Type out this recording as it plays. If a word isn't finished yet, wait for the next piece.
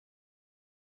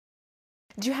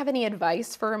Do you have any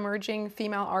advice for emerging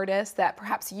female artists that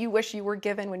perhaps you wish you were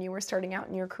given when you were starting out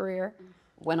in your career?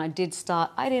 When I did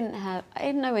start, I didn't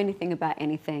know anything about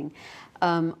anything.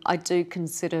 I do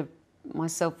consider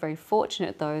myself very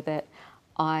fortunate, though, that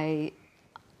I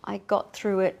got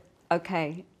through it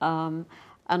okay. And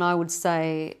I would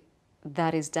say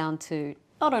that is down to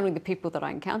not only the people that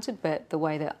I encountered, but the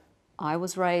way that I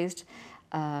was raised.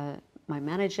 My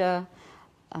manager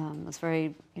was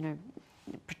very,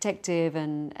 protective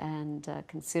and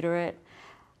considerate.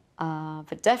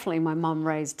 But definitely my mum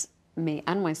raised me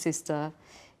and my sister.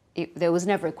 There was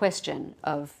never a question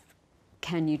of,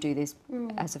 can you do this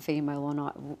as a female or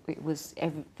not? It was,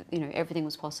 everything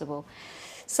was possible.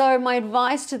 So my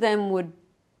advice to them would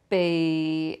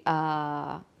be,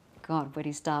 God, where do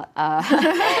you start?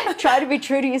 Try to be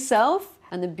true to yourself.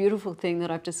 And the beautiful thing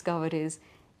that I've discovered is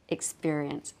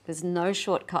experience. There's no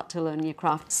shortcut to learning your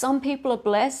craft. Some people are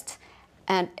blessed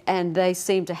and they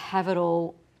seem to have it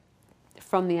all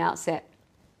from the outset.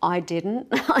 I didn't.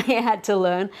 I had to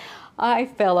learn. I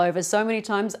fell over so many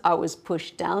times. I was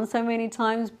pushed down so many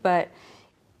times, but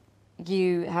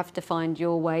you have to find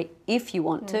your way, if you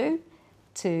want to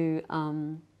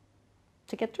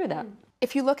get through that.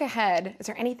 If you look ahead, is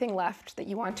there anything left that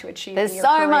you want to achieve There's in your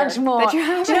so career much more. that you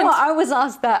haven't? Do you know what? I was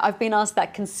asked that. I've been asked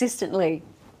that consistently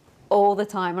all the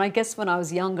time. And I guess when I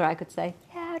was younger, I could say,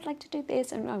 yeah, I'd like to do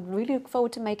this. And I really look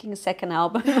forward to making a second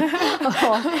album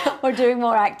or doing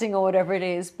more acting or whatever it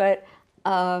is. But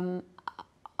I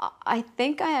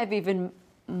think I have even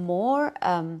more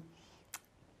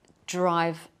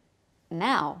drive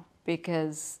now,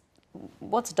 because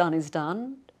what's done is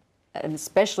done. And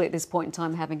especially at this point in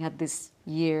time, having had this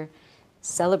year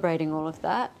celebrating all of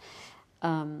that,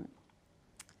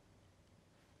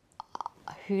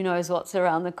 who knows what's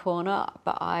around the corner,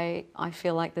 but I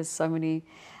feel like there's so many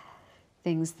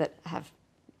things that have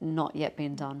not yet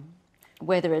been done.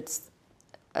 Whether it's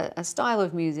a style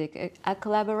of music, a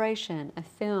collaboration, a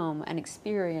film, an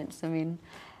experience. I mean,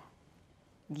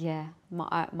 yeah,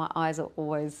 my eyes are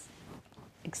always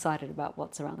excited about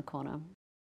what's around the corner.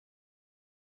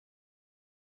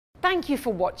 Thank you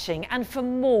for watching, and for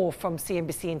more from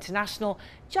CNBC International,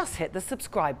 just hit the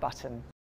subscribe button.